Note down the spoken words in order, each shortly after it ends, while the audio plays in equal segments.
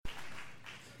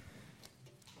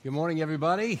Good morning,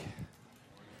 everybody.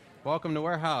 Welcome to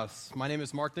Warehouse. My name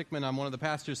is Mark Dickman. I'm one of the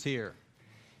pastors here.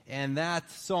 And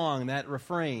that song, that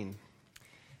refrain,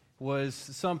 was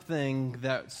something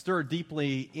that stirred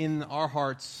deeply in our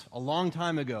hearts a long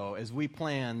time ago as we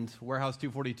planned Warehouse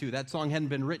 242. That song hadn't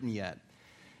been written yet.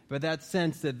 But that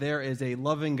sense that there is a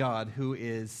loving God who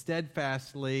is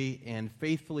steadfastly and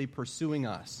faithfully pursuing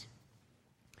us,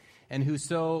 and who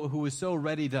is so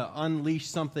ready to unleash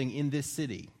something in this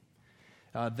city.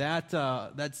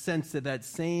 That sense that that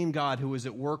same God who was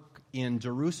at work in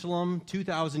Jerusalem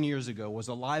 2,000 years ago was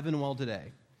alive and well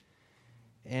today,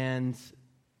 and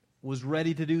was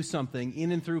ready to do something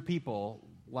in and through people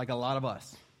like a lot of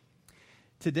us.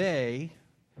 Today,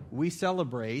 we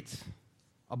celebrate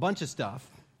a bunch of stuff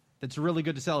that's really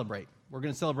good to celebrate. We're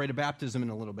going to celebrate a baptism in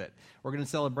a little bit. We're going to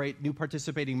celebrate new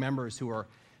participating members who are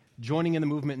joining in the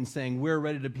movement and saying, we're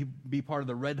ready to be part of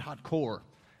the red-hot core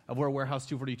of where Warehouse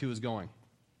 242 is going.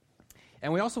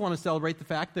 And we also want to celebrate the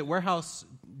fact that Warehouse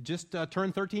just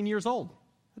turned 13 years old.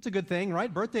 That's a good thing,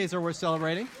 right? Birthdays are worth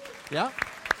celebrating. Yeah.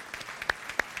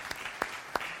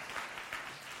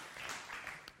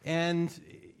 And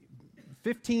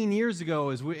 15 years ago,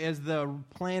 as the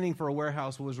planning for a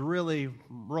Warehouse was really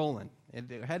rolling,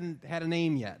 it hadn't had a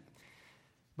name yet.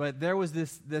 But there was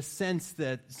this sense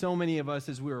that so many of us,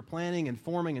 as we were planning and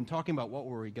forming and talking about what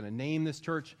were we going to name this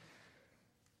church,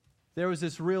 there was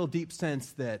this real deep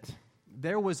sense that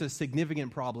there was a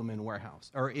significant problem in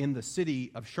Warehouse, or in the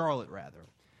city of Charlotte, rather,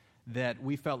 that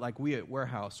we felt like we at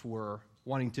Warehouse were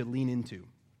wanting to lean into.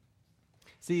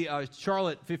 See,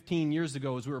 Charlotte 15 years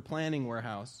ago, as we were planning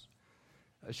Warehouse,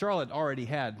 Charlotte already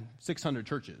had 600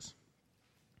 churches.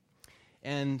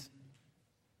 And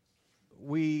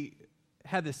we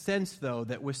had the sense, though,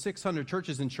 that with 600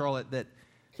 churches in Charlotte, that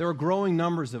there were growing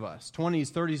numbers of us,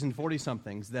 20s, 30s, and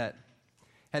 40-somethings, that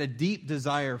had a deep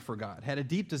desire for God, had a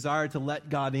deep desire to let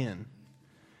God in.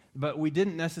 But we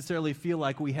didn't necessarily feel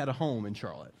like we had a home in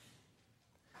Charlotte.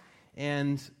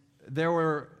 And there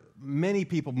were many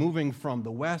people moving from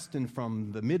the West and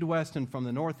from the Midwest and from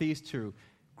the Northeast who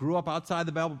grew up outside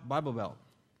the Bible Belt,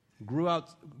 grew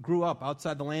up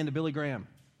outside the land of Billy Graham.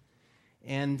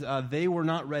 And they were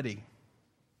not ready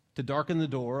to darken the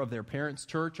door of their parents'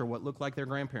 church or what looked like their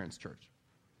grandparents' church.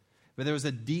 But there was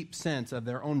a deep sense of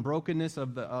their own brokenness,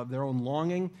 of their own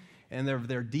longing, and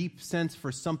their deep sense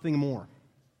for something more.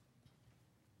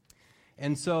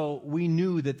 And so we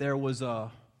knew that there was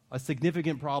a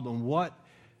significant problem.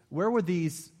 Where were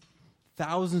these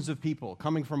thousands of people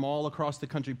coming from all across the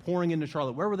country pouring into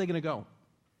Charlotte? Where were they going to go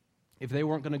if they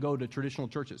weren't going to go to traditional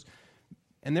churches?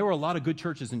 And there were a lot of good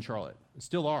churches in Charlotte,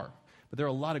 still are, but there are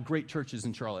a lot of great churches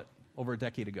in Charlotte over a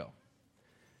decade ago.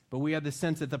 But we had the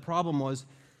sense that the problem was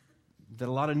that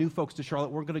a lot of new folks to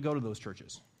Charlotte weren't going to go to those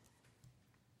churches.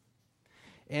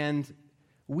 And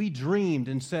we dreamed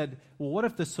and said, well, what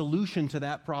if the solution to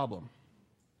that problem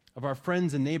of our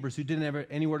friends and neighbors who didn't have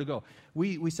anywhere to go,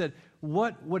 we said,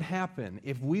 what would happen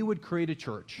if we would create a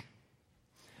church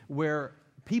where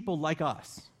people like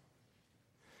us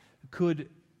could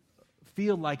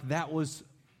feel like that was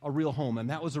a real home and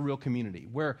that was a real community,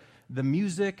 where the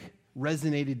music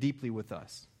resonated deeply with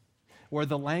us, where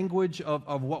the language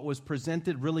of what was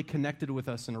presented really connected with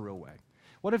us in a real way?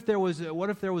 What if there was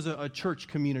a church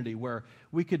community where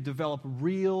we could develop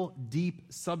real, deep,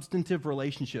 substantive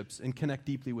relationships and connect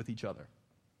deeply with each other?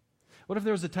 What if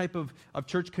there was a type of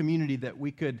church community that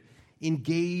we could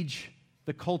engage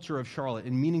the culture of Charlotte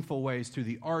in meaningful ways through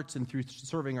the arts and through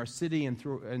serving our city and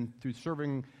through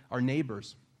serving our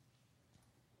neighbors?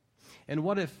 And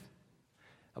what if,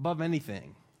 above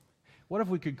anything, what if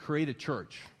we could create a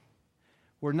church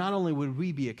where not only would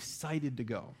we be excited to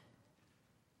go,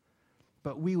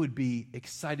 but we would be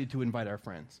excited to invite our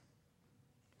friends?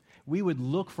 We would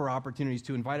look for opportunities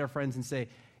to invite our friends and say,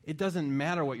 it doesn't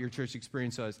matter what your church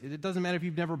experience was. It doesn't matter if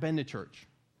you've never been to church.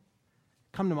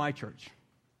 Come to my church.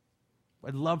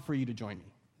 I'd love for you to join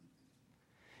me.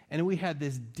 And we had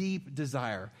this deep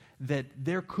desire that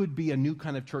there could be a new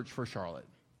kind of church for Charlotte,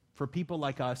 for people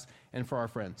like us and for our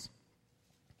friends.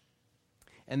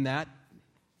 And that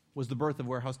was the birth of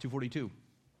Warehouse 242.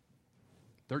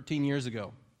 13 years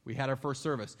ago, we had our first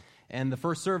service. And the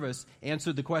first service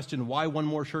answered the question, why one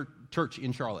more church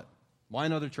in Charlotte? Why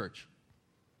another church?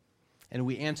 And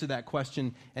we answered that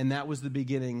question, and that was the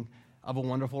beginning of a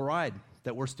wonderful ride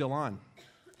that we're still on.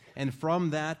 And from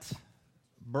that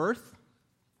birth,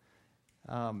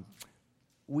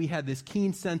 we had this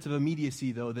keen sense of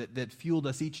immediacy, though, that fueled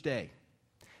us each day.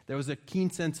 There was a keen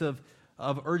sense of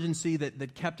urgency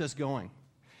that kept us going.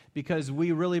 Because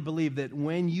we really believe that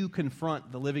when you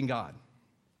confront the living God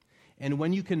And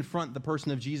when you confront the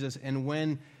person of Jesus, and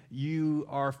when you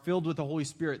are filled with the Holy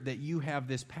Spirit, that you have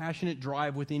this passionate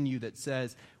drive within you that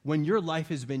says, when your life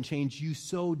has been changed, you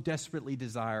so desperately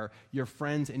desire your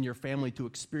friends and your family to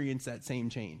experience that same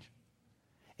change.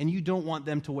 And you don't want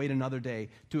them to wait another day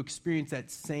to experience that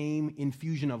same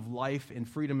infusion of life and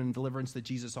freedom and deliverance that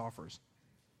Jesus offers.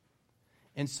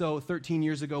 And so 13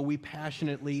 years ago, we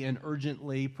passionately and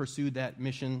urgently pursued that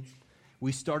mission.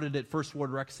 We started at First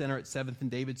Ward Rec Center at 7th and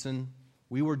Davidson.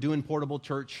 We were doing portable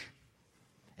church.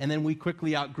 And then we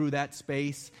quickly outgrew that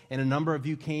space, and a number of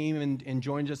you came and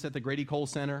joined us at the Grady Cole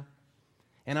Center.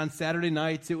 And on Saturday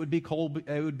nights, it would be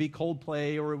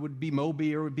Coldplay, or it would be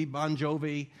Moby, or it would be Bon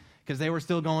Jovi, because they were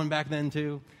still going back then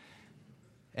too.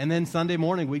 And then Sunday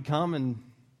morning, we'd come and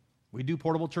we'd do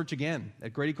portable church again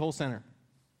at Grady Cole Center.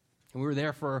 And we were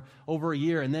there for over a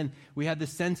year, and then we had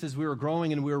this sense as we were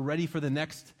growing and we were ready for the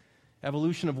next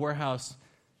evolution of Warehouse.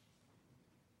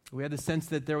 We had the sense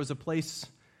that there was a place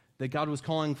that God was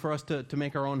calling for us to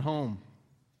make our own home.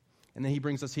 And then he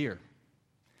brings us here.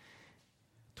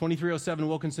 2307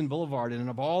 Wilkinson Boulevard. And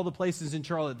of all the places in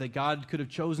Charlotte that God could have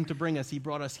chosen to bring us, he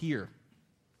brought us here.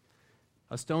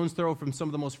 A stone's throw from some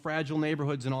of the most fragile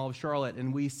neighborhoods in all of Charlotte.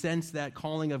 And we sense that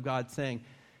calling of God saying,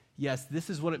 yes, this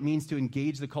is what it means to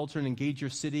engage the culture and engage your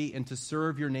city and to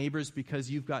serve your neighbors, because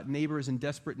you've got neighbors in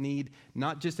desperate need,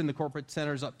 not just in the corporate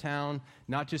centers uptown,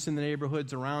 not just in the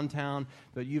neighborhoods around town,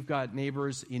 but you've got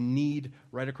neighbors in need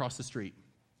right across the street.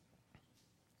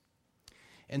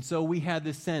 And so we had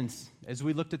this sense, as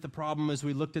we looked at the problem, as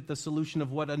we looked at the solution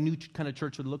of what a new kind of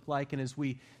church would look like, and as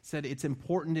we said it's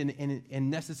important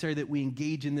and necessary that we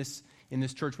engage in this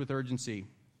church with urgency,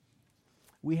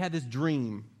 we had this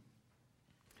dream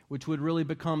which would really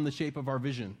become the shape of our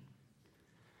vision.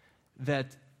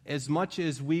 That as much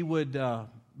as we would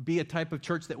be a type of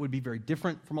church that would be very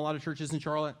different from a lot of churches in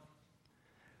Charlotte,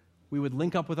 we would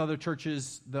link up with other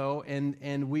churches, though,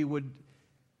 and we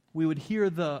would hear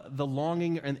the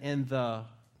longing and the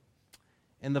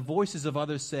voices of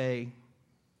others say,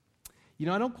 you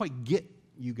know, I don't quite get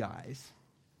you guys.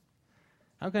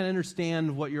 I don't kind of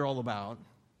understand what you're all about.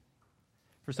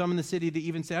 For some in the city to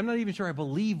even say, I'm not even sure I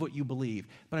believe what you believe,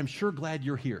 but I'm sure glad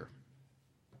you're here.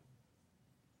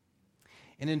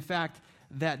 And in fact,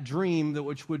 that dream,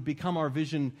 which would become our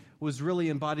vision, was really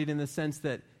embodied in the sense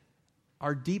that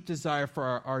our deep desire for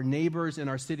our neighbors and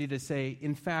our city to say,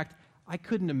 in fact, I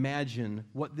couldn't imagine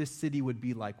what this city would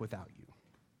be like without you.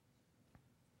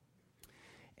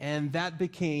 And that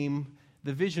became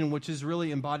the vision, which is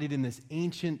really embodied in this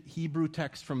ancient Hebrew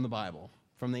text from the Bible,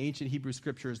 from the ancient Hebrew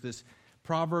scriptures, this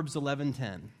Proverbs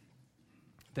 11:10,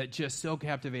 that just so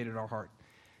captivated our heart.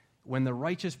 When the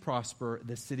righteous prosper,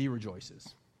 the city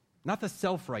rejoices. Not the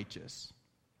self-righteous,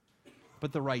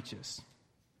 but the righteous.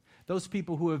 Those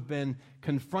people who have been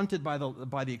confronted by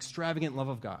the extravagant love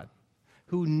of God,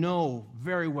 who know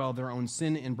very well their own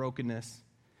sin and brokenness,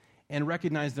 and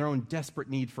recognize their own desperate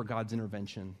need for God's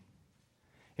intervention,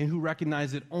 and who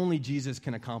recognize that only Jesus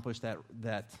can accomplish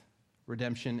that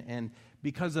redemption, and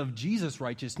because of Jesus'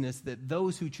 righteousness, that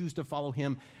those who choose to follow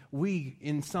him, we,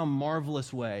 in some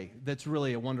marvelous way, that's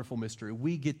really a wonderful mystery,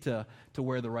 we get to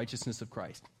wear the righteousness of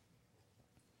Christ.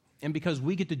 And because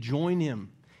we get to join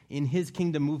him in his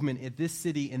kingdom movement at this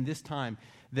city in this time,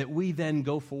 that we then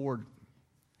go forward,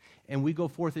 and we go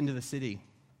forth into the city.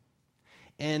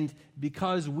 And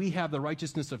because we have the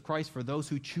righteousness of Christ for those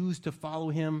who choose to follow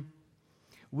him,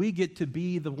 we get to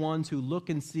be the ones who look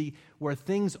and see where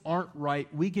things aren't right.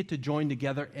 We get to join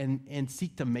together and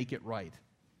seek to make it right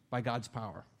by God's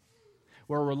power.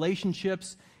 Where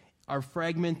relationships are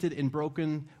fragmented and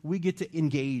broken, we get to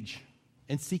engage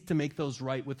and seek to make those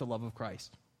right with the love of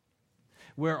Christ.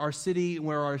 Where our city,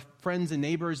 where our friends and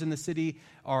neighbors in the city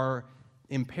are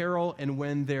in peril, and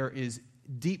when there is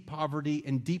deep poverty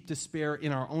and deep despair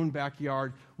in our own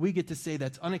backyard, we get to say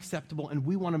that's unacceptable, and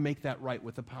we want to make that right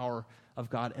with the power of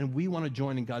God, and we want to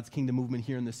join in God's kingdom movement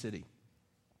here in the city.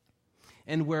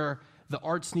 And where the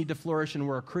arts need to flourish, and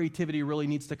where creativity really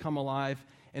needs to come alive,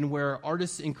 and where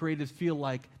artists and creatives feel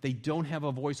like they don't have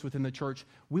a voice within the church,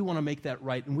 we want to make that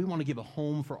right, and we want to give a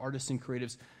home for artists and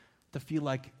creatives to feel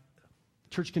like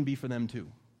church can be for them too.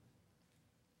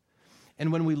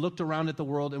 And when we looked around at the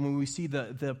world and when we see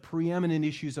the preeminent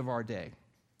issues of our day,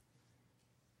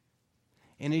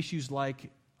 and issues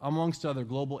like, amongst other,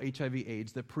 global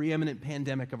HIV/AIDS, the preeminent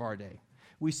pandemic of our day,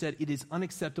 we said it is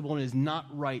unacceptable and it is not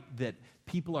right that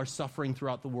people are suffering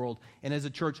throughout the world. And as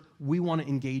a church, we want to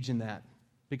engage in that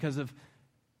because of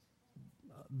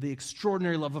the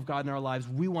extraordinary love of God in our lives.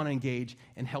 We want to engage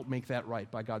and help make that right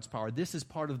by God's power. This is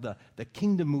part of the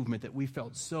kingdom movement that we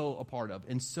felt so a part of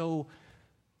and so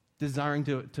desiring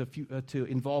to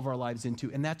involve our lives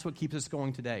into, and that's what keeps us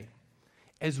going today.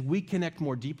 As we connect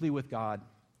more deeply with God,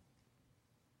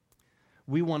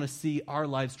 we want to see our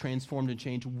lives transformed and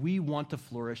changed. We want to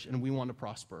flourish and we want to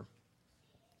prosper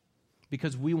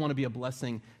because we want to be a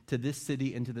blessing to this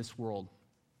city and to this world.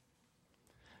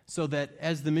 So that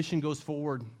as the mission goes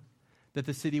forward, that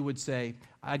the city would say,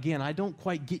 again, I don't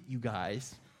quite get you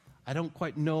guys. I don't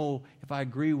quite know if I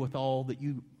agree with all that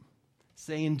you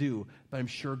say and do, but I'm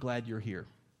sure glad you're here.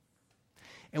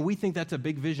 And we think that's a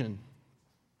big vision.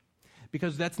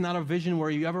 Because that's not a vision where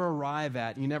you ever arrive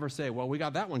at, and you never say, well, we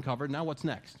got that one covered, now what's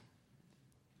next?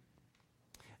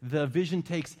 The vision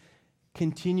takes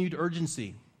continued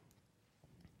urgency.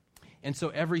 And so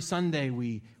every Sunday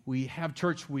we have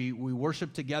church, we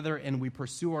worship together, and we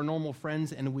pursue our normal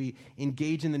friends, and we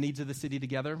engage in the needs of the city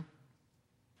together.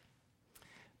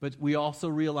 But we also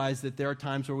realize that there are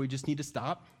times where we just need to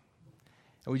stop,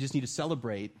 and we just need to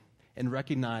celebrate and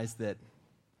recognize that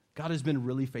God has been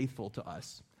really faithful to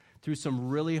us. Through some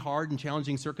really hard and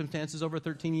challenging circumstances over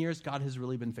 13 years, God has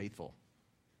really been faithful.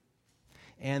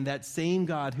 And that same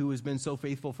God who has been so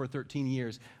faithful for 13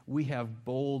 years, we have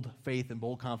bold faith and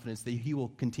bold confidence that he will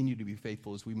continue to be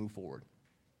faithful as we move forward.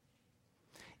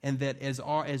 And that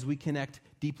as we connect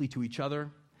deeply to each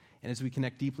other, and as we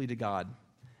connect deeply to God,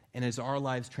 and as our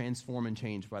lives transform and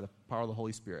change by the power of the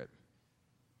Holy Spirit,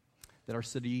 that our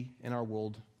city and our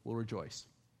world will rejoice.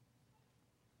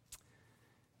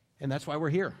 And that's why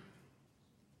we're here.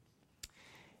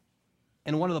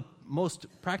 And one of the most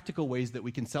practical ways that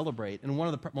we can celebrate, and one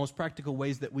of the most practical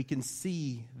ways that we can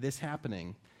see this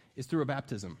happening, is through a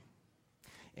baptism.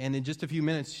 And in just a few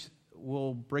minutes,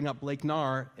 we'll bring up Blake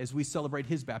Nahr as we celebrate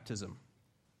his baptism.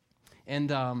 And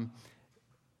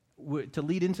to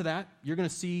lead into that, you're going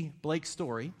to see Blake's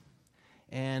story.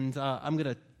 And I'm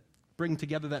going to bring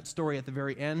together that story at the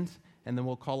very end, and then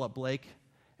we'll call up Blake,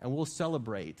 and we'll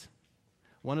celebrate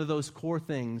one of those core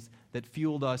things that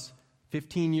fueled us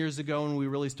 15 years ago when we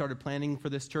really started planning for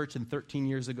this church, and 13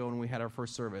 years ago when we had our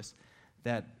first service,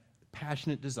 that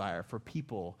passionate desire for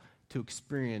people to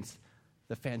experience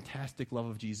the fantastic love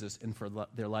of Jesus and for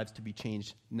their lives to be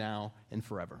changed now and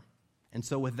forever. And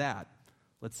so with that,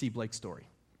 let's see Blake's story.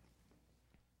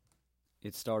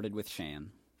 It started with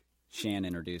Shan. Shan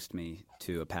introduced me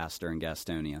to a pastor in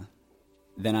Gastonia.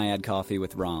 Then I had coffee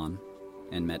with Ron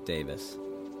and met Davis.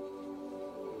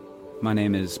 My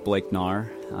name is Blake Nahr.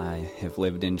 I have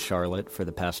lived in Charlotte for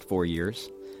the past 4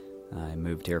 years. I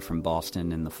moved here from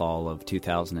Boston in the fall of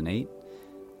 2008.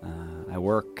 I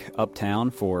work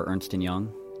uptown for Ernst &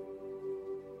 Young.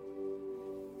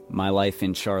 My life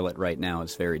in Charlotte right now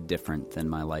is very different than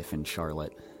my life in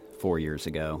Charlotte 4 years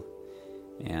ago,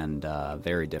 and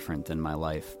very different than my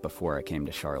life before I came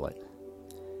to Charlotte.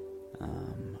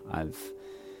 I've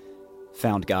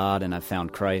found God and I've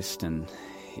found Christ, and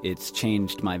it's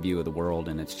changed my view of the world,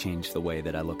 and it's changed the way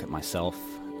that I look at myself,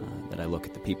 that I look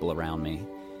at the people around me,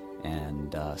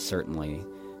 and certainly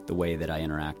the way that I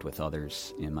interact with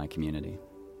others in my community.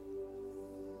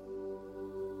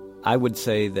 I would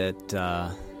say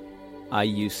that I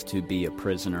used to be a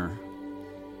prisoner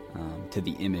to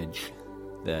the image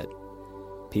that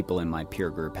people in my peer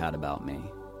group had about me.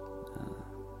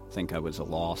 I think I was a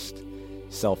lost,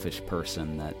 selfish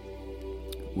person that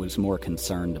was more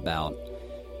concerned about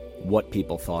what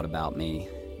people thought about me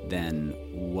than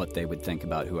what they would think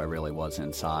about who I really was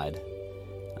inside,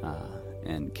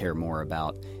 and care more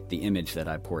about the image that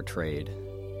I portrayed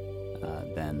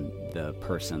than the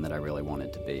person that I really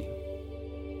wanted to be.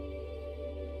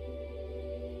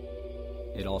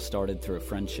 It all started through a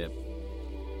friendship.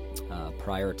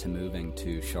 Prior to moving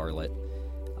to Charlotte,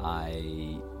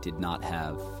 I did not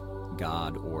have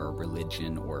God or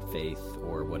religion or faith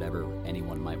or whatever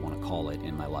anyone might want to call it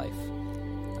in my life.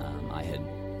 I had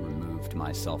removed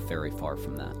myself very far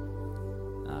from that.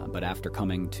 But after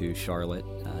coming to Charlotte,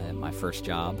 at my first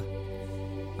job,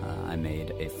 I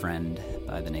made a friend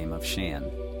by the name of Shan.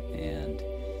 And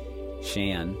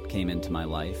Shan came into my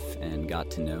life and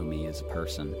got to know me as a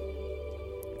person.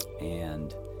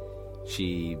 And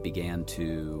she began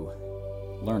to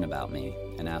learn about me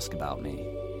and ask about me.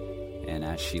 And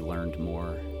as she learned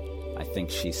more, I think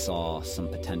she saw some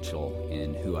potential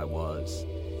in who I was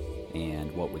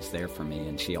and what was there for me,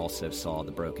 and she also saw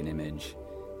the broken image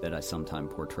that I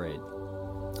sometimes portrayed.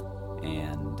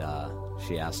 And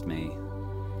she asked me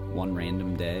one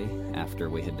random day after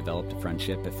we had developed a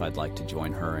friendship if I'd like to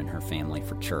join her and her family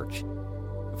for church.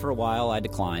 For a while I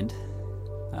declined.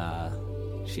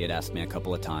 She had asked me a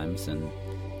couple of times, and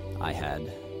I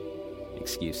had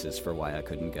excuses for why I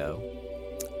couldn't go.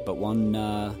 But one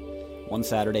One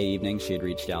Saturday evening, she had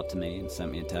reached out to me and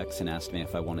sent me a text and asked me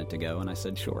if I wanted to go, and I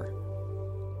said sure.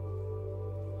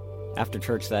 After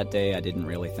church that day, I didn't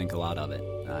really think a lot of it.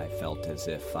 I felt as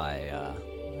if I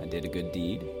did a good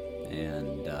deed,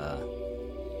 and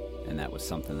that was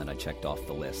something that I checked off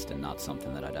the list and not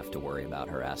something that I'd have to worry about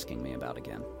her asking me about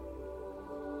again.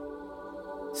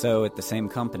 So at the same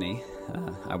company,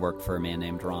 I worked for a man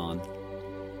named Ron,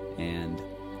 and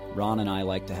Ron and I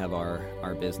like to have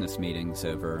our business meetings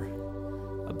over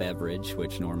a beverage,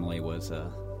 which normally was a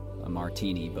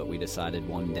martini, but we decided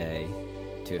one day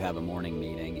to have a morning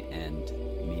meeting and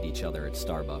meet each other at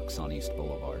Starbucks on East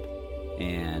Boulevard.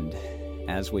 And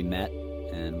as we met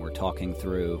and were talking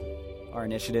through our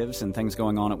initiatives and things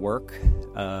going on at work,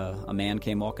 a man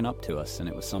came walking up to us, and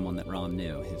it was someone that Ron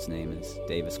knew. His name is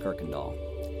Davis Kirkendall.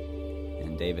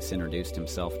 And Davis introduced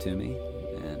himself to me,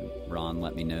 and Ron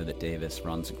let me know that Davis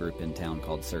runs a group in town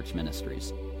called Search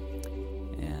Ministries.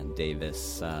 And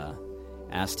Davis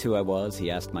asked who I was, he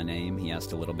asked my name, he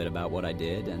asked a little bit about what I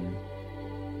did, and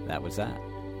that was that.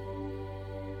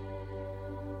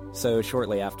 So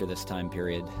shortly after this time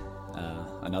period,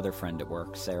 another friend at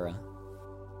work, Sarah,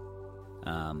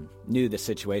 knew the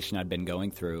situation I'd been going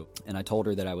through, and I told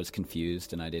her that I was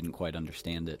confused and I didn't quite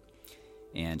understand it,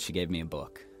 and she gave me a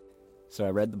book. So I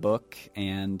read the book,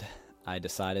 and I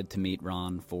decided to meet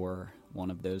Ron for one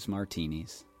of those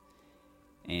martinis.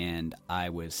 And I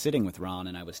was sitting with Ron,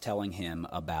 and I was telling him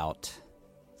about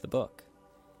the book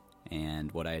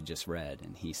and what I had just read.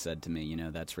 And he said to me,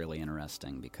 that's really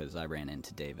interesting because I ran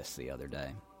into Davis the other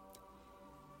day.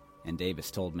 And Davis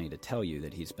told me to tell you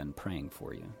that he's been praying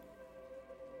for you.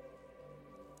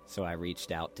 So I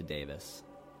reached out to Davis,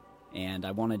 and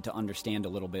I wanted to understand a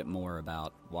little bit more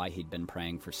about why he'd been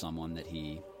praying for someone that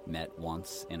he met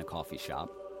once in a coffee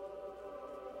shop.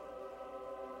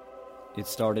 It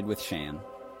started with Shan.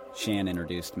 Shan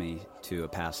introduced me to a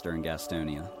pastor in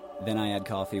Gastonia. Then I had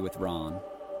coffee with Ron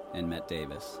and met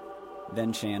Davis.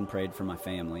 Then Shan prayed for my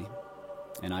family,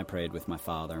 and I prayed with my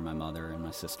father, my mother, and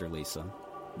my sister Lisa.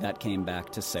 That came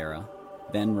back to Sarah.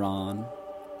 Then Ron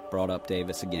brought up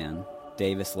Davis again.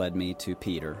 Davis led me to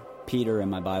Peter. Peter and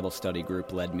my Bible study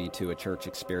group led me to a church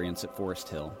experience at Forest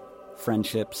Hill.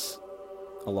 Friendships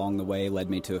along the way led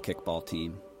me to a kickball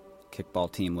team. Kickball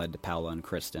team led to Paolo and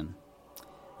Kristen.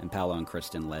 And Paolo and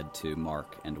Kristen led to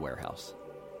Mark and Warehouse.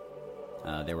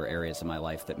 There were areas of my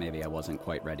life that maybe I wasn't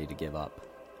quite ready to give up.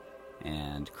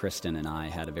 And Kristen and I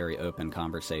had a very open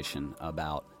conversation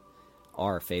about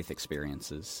our faith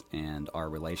experiences and our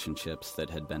relationships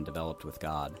that had been developed with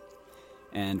God.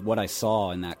 And what I saw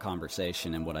in that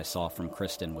conversation and what I saw from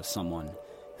Kristen was someone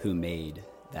who made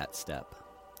that step.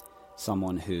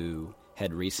 Someone who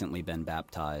had recently been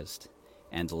baptized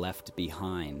and left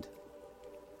behind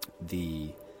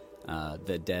the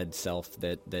dead self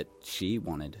that she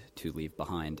wanted to leave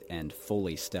behind and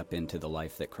fully step into the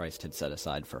life that Christ had set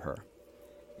aside for her.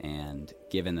 And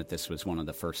given that this was one of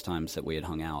the first times that we had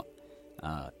hung out,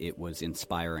 it was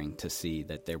inspiring to see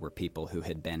that there were people who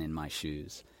had been in my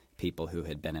shoes, people who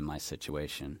had been in my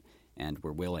situation, and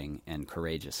were willing and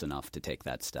courageous enough to take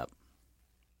that step.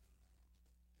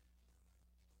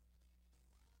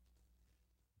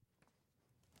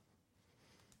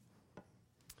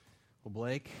 Well,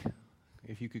 Blake,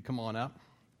 if you could come on up,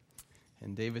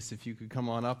 and Davis, if you could come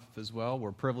on up as well.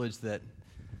 We're privileged that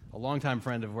a longtime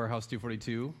friend of Warehouse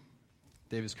 242,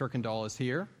 Davis Kirkendall, is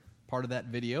here, part of that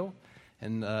video,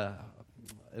 and an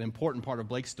important part of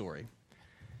Blake's story.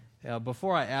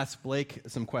 Before I ask Blake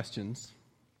some questions,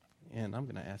 and I'm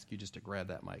going to ask you just to grab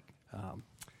that mic.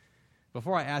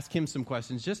 Before I ask him some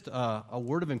questions, just a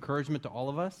word of encouragement to all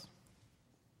of us.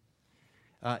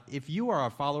 If you are a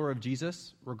follower of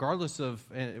Jesus, regardless of,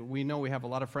 we know we have a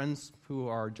lot of friends who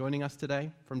are joining us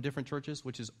today from different churches,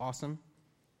 which is awesome.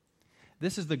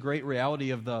 This is the great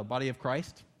reality of the body of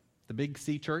Christ, the Big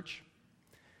C church.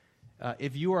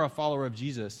 If you are a follower of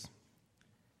Jesus,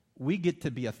 we get to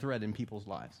be a thread in people's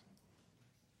lives.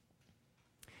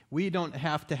 We don't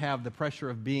have to have the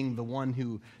pressure of being the one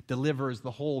who delivers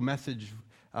the whole message.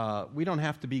 We don't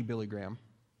have to be Billy Graham.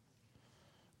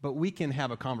 But we can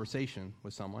have a conversation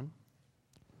with someone.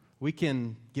 We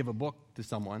can give a book to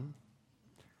someone.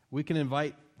 We can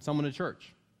invite someone to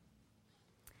church.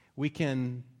 We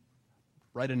can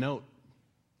write a note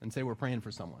and say we're praying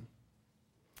for someone.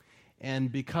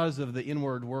 And because of the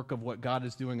inward work of what God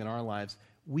is doing in our lives,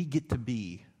 we get to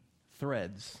be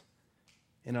threads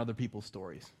in other people's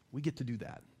stories. We get to do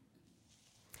that.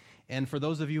 And for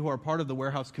those of you who are part of the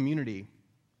Warehouse community,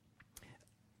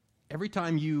 every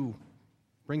time you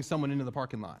bring someone into the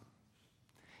parking lot,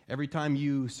 every time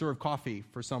you serve coffee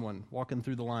for someone walking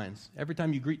through the lines, every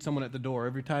time you greet someone at the door,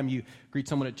 every time you greet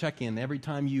someone at check-in, every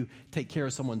time you take care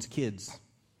of someone's kids.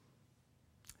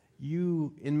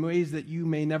 You, in ways that you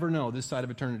may never know this side of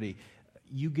eternity,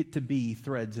 you get to be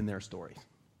threads in their stories.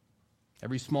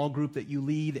 Every small group that you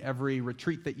lead, every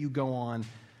retreat that you go on,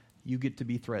 you get to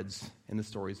be threads in the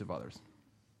stories of others.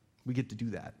 We get to do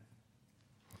that.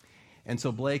 And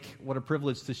so, Blake, what a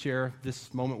privilege to share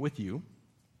this moment with you.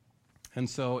 And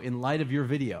so, in light of your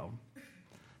video,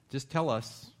 just tell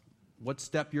us what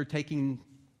step you're taking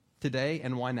today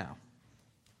and why now.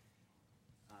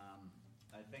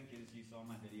 I think as you saw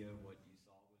my video, what you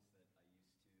saw was that I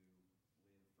used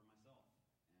to live for myself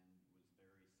and was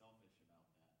very selfish about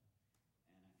that.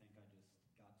 And I think I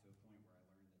just got to a point where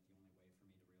I learned that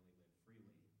the only way for me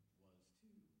to really live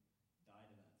freely was to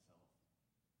die to that self.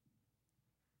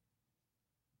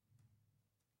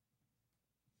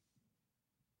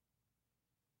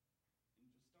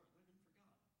 And just start living for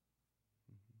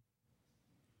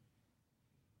God.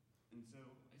 And so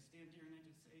I stand here and I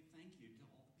just say thank you to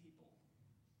all the people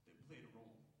that played a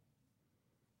role.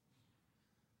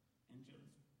 And just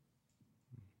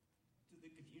to the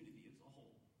community as a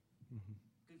whole.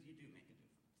 Because you do make a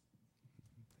difference.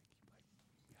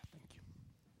 Thank you.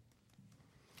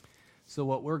 So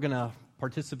what we're going to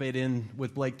participate in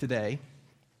with Blake today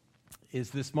is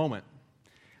this moment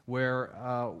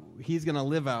where he's going to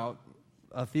live out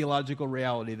a theological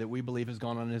reality that we believe has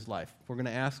gone on in his life. We're going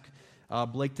to ask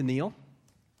Blake to kneel.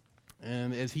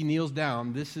 And as he kneels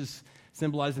down, this is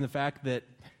symbolizing the fact that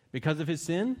because of his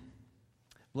sin,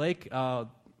 Blake,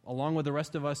 along with the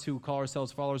rest of us who call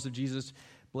ourselves followers of Jesus,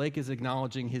 Blake is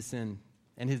acknowledging his sin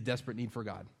and his desperate need for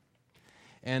God.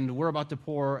 And we're about to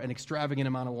pour an extravagant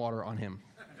amount of water on him,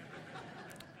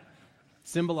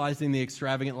 symbolizing the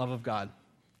extravagant love of God.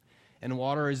 And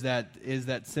water is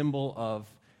that symbol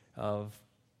of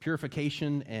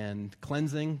purification and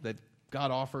cleansing that God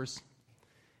offers.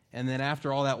 And then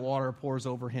after all that water pours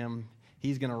over him,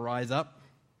 he's going to rise up,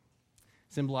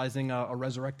 symbolizing a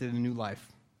resurrected and new life,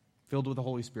 filled with the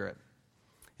Holy Spirit.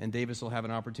 And Davis will have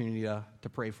an opportunity to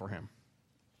pray for him.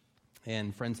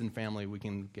 And friends and family, we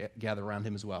can gather around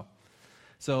him as well.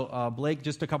 So, Blake,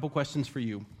 just a couple questions for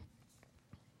you.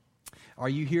 Are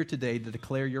you here today to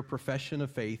declare your profession of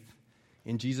faith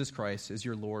in Jesus Christ as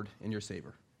your Lord and your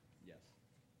Savior? Yes.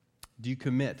 Do you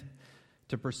commit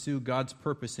to pursue God's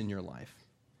purpose in your life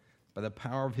by the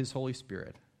power of His Holy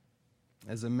Spirit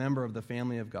as a member of the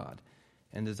family of God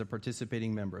and as a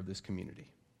participating member of this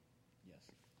community? Yes.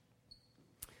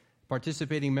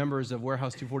 Participating members of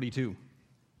Warehouse 242,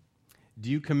 do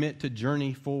you commit to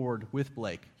journey forward with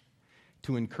Blake,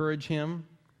 to encourage him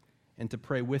and to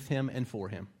pray with him and for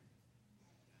him?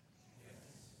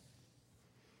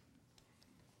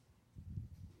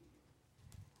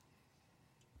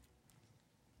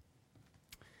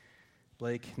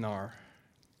 Blake Nar,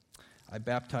 I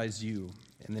baptize you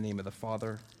in the name of the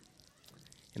Father,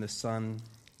 and the Son,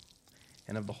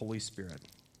 and of the Holy Spirit.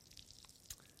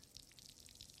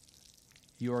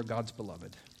 You are God's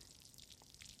beloved,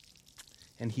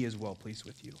 and He is well pleased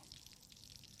with you.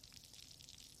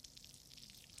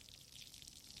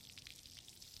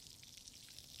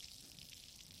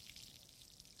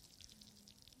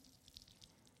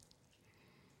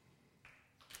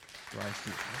 Rise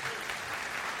to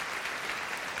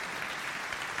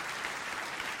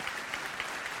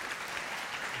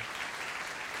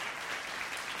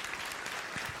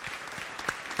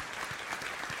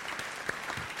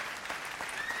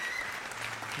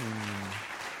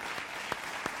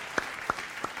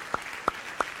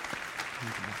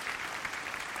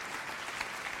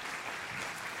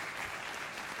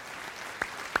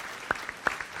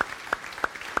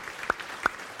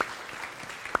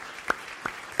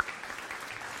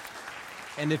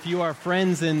And if you are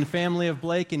friends and family of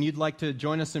Blake and you'd like to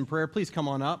join us in prayer, please come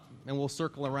on up and we'll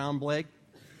circle around Blake.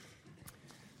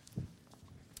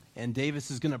 And Davis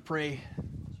is going to pray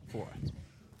for us.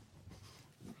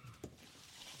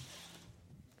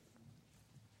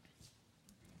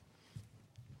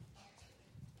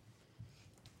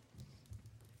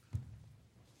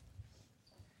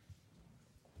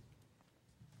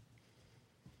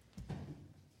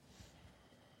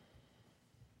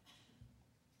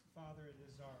 Father, it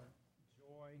is our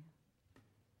joy,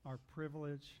 our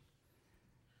privilege,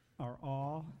 our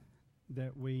awe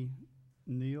that we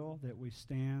kneel, that we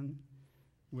stand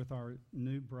with our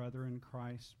new brother in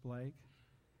Christ, Blake.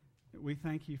 We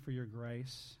thank you for your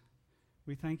grace.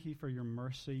 We thank you for your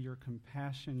mercy, your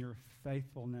compassion, your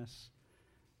faithfulness.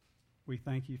 We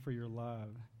thank you for your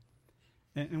love.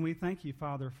 And we thank you,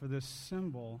 Father, for this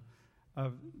symbol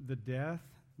of the death,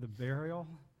 the burial,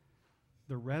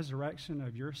 the resurrection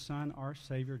of your Son, our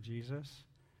Savior, Jesus.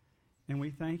 And we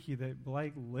thank you that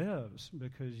Blake lives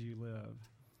because you live.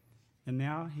 And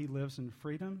now he lives in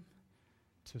freedom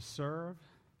to serve,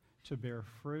 to bear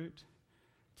fruit,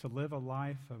 to live a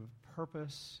life of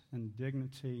purpose and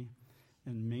dignity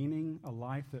and meaning, a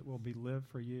life that will be lived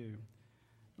for you.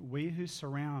 We who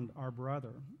surround our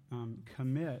brother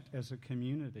commit as a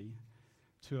community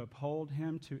to uphold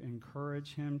him, to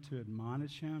encourage him, to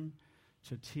admonish him,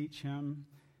 to teach him,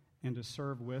 and to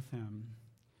serve with him.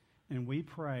 And we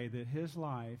pray that his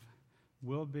life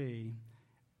will be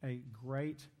a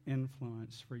great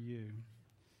influence for you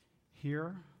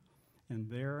here and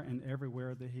there and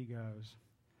everywhere that he goes.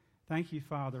 Thank you,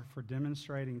 Father, for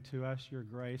demonstrating to us your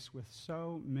grace with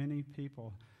so many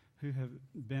people who have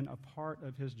been a part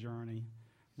of his journey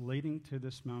leading to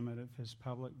this moment of his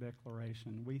public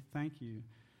declaration. We thank you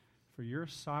for your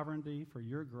sovereignty, for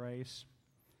your grace,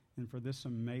 and for this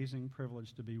amazing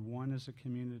privilege to be one as a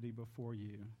community before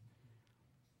you.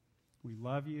 We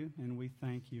love you and we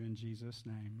thank you in Jesus'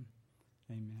 name.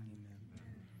 Amen. Amen.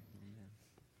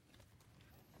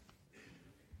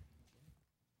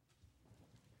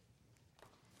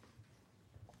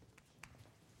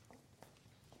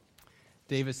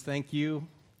 Davis, thank you.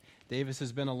 Davis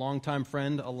has been a longtime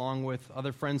friend along with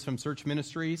other friends from Search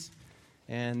Ministries,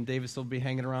 and Davis will be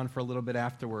hanging around for a little bit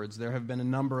afterwards. There have been a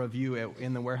number of you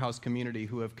in the Warehouse community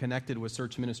who have connected with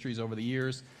Search Ministries over the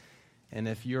years, and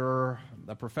if you're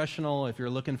a professional, if you're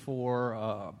looking for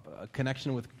a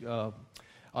connection with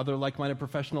other like-minded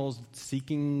professionals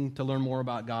seeking to learn more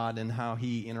about God and how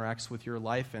he interacts with your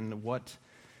life and what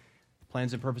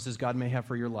plans and purposes God may have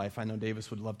for your life, I know Davis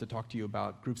would love to talk to you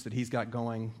about groups that he's got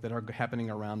going that are happening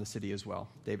around the city as well.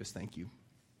 Davis, thank you.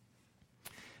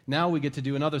 Now we get to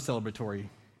do another celebratory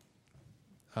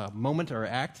moment or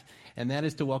act, and that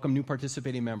is to welcome new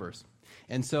participating members.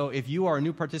 And so if you are a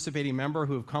new participating member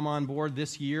who have come on board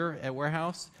this year at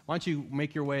Warehouse, why don't you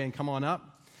make your way and come on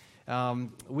up?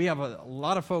 We have a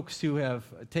lot of folks who have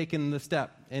taken the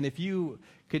step, and if you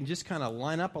can just kind of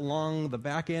line up along the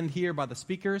back end here by the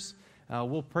speakers,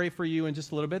 we'll pray for you in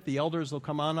just a little bit. The elders will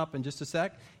come on up in just a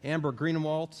sec. Amber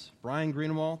Greenwalt, Brian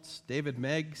Greenwalt, David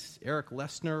Meggs, Eric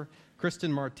Lesner,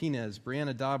 Kristen Martinez,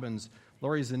 Brianna Dobbins,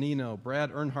 Lori Zanino,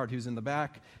 Brad Earnhardt, who's in the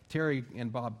back, Terry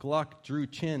and Bob Gluck, Drew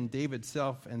Chin, David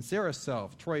Self and Sarah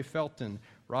Self, Troy Felton,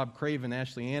 Rob Craven,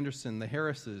 Ashley Anderson, the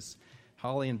Harrises,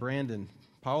 Holly and Brandon,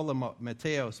 Paola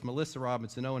Mateos, Melissa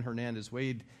Robinson, Owen Hernandez,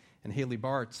 Wade and Haley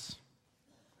Bartz,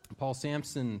 Paul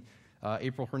Sampson,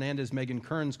 April Hernandez, Megan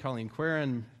Kearns, Colleen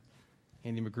Querin,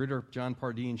 Andy Magruder, John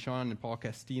Pardine, Sean and Paul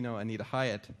Castino, Anita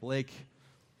Hyatt, Blake,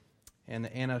 and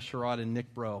Anna Sherrod and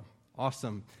Nick Bro.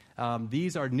 Awesome.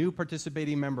 These are new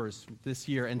participating members this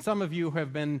year. And some of you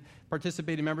have been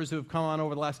participating members who have come on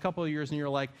over the last couple of years, and you're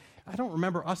like, I don't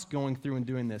remember us going through and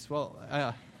doing this. Well,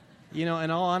 in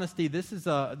all honesty, this is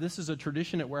a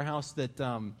tradition at Warehouse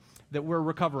that we're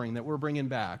recovering, that we're bringing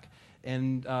back.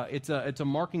 And it's a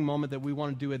marking moment that we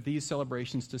want to do at these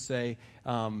celebrations to say,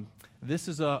 this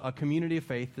is a community of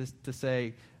faith, to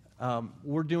say,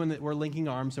 we're doing that, we're linking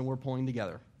arms and we're pulling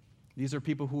together. These are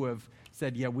people who have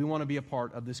said, yeah, we want to be a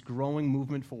part of this growing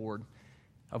movement forward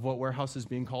of what Warehouse is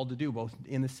being called to do, both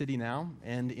in the city now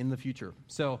and in the future.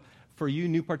 So for you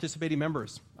new participating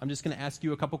members, I'm just going to ask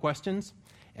you a couple questions,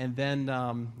 and then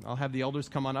I'll have the elders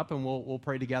come on up and we'll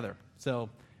pray together. So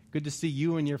good to see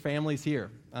you and your families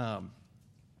here. To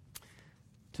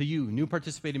you, new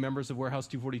participating members of Warehouse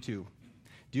 242,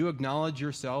 do you acknowledge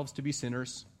yourselves to be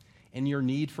sinners and your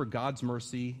need for God's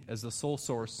mercy as the sole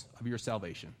source of your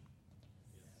salvation?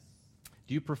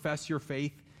 Do you profess your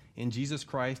faith in Jesus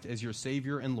Christ as your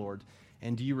Savior and Lord,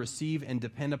 and do you receive and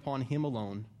depend upon Him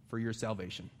alone for your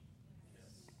salvation?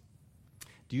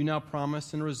 Do you now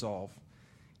promise and resolve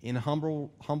in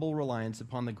humble reliance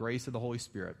upon the grace of the Holy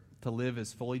Spirit to live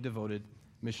as fully devoted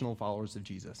missional followers of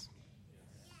Jesus?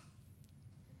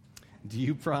 Do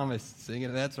you promise, sing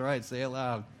it, that's right, say it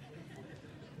loud.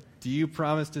 Do you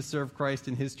promise to serve Christ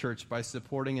in His church by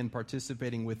supporting and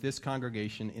participating with this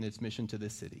congregation in its mission to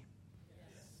this city?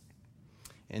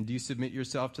 And do you submit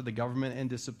yourself to the government and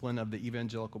discipline of the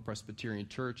Evangelical Presbyterian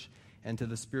Church and to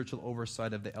the spiritual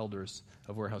oversight of the elders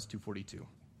of Warehouse 242?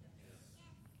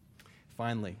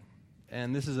 Finally,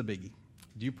 and this is a biggie,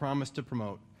 do you promise to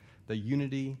promote the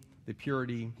unity, the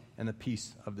purity, and the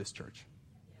peace of this church?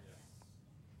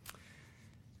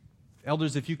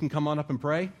 Elders, if you can come on up and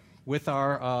pray with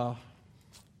our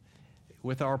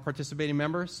participating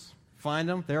members, find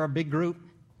them. They're a big group,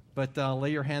 but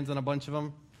lay your hands on a bunch of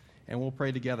them, and we'll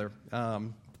pray together.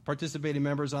 Participating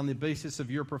members, on the basis of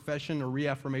your profession or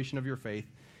reaffirmation of your faith,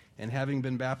 and having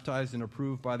been baptized and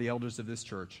approved by the elders of this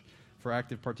church for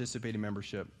active participating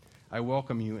membership, I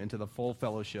welcome you into the full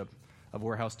fellowship of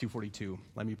Warehouse 242.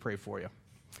 Let me pray for you.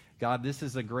 God, this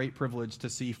is a great privilege to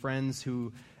see friends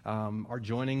who are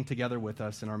joining together with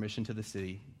us in our mission to the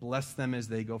city. Bless them as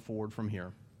they go forward from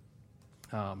here.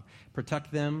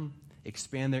 Protect them,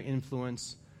 expand their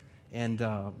influence, and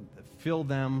fill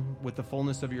them with the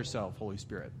fullness of yourself, Holy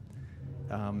Spirit.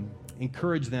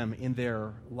 Encourage them in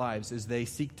their lives as they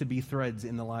seek to be threads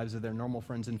in the lives of their normal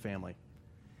friends and family.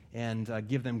 And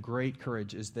give them great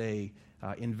courage as they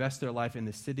invest their life in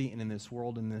this city and in this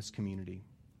world and this community.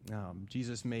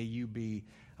 Jesus, may you be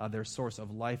their source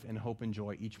of life and hope and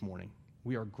joy each morning.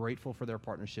 We are grateful for their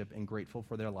partnership and grateful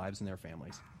for their lives and their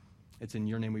families. It's in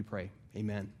your name we pray.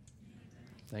 Amen.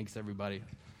 Thanks, everybody.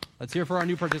 Let's hear for our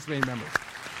new participating members.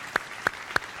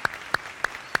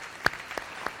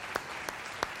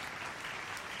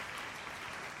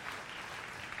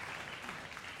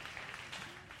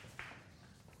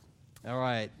 All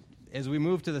right. As we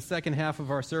move to the second half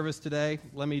of our service today,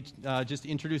 let me just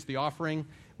introduce the offering.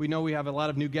 We know we have a lot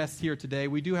of new guests here today.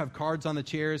 We do have cards on the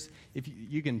chairs. If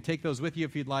you can take those with you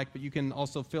if you'd like, but you can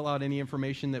also fill out any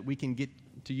information that we can get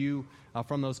to you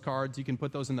from those cards. You can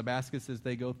put those in the baskets as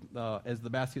they go, as the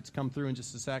baskets come through in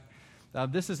just a sec.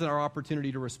 This is our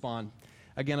opportunity to respond.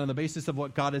 Again, on the basis of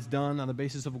what God has done, on the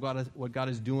basis of what God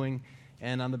is doing,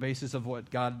 and on the basis of what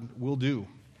God will do.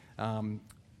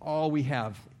 All we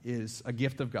have is a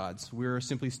gift of God's. We're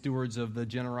simply stewards of the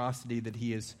generosity that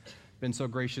He has been so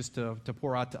gracious to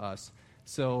pour out to us.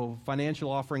 So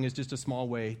financial offering is just a small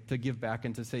way to give back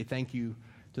and to say thank you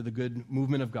to the good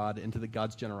movement of God and to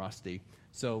God's generosity.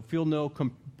 So feel no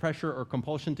pressure or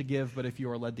compulsion to give, but if you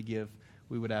are led to give,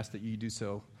 we would ask that you do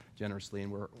so generously,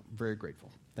 and we're very grateful.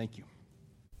 Thank you.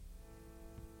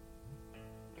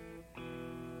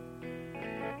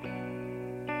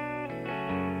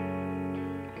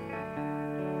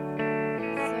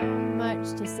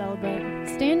 Much to celebrate.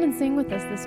 Stand and sing with us this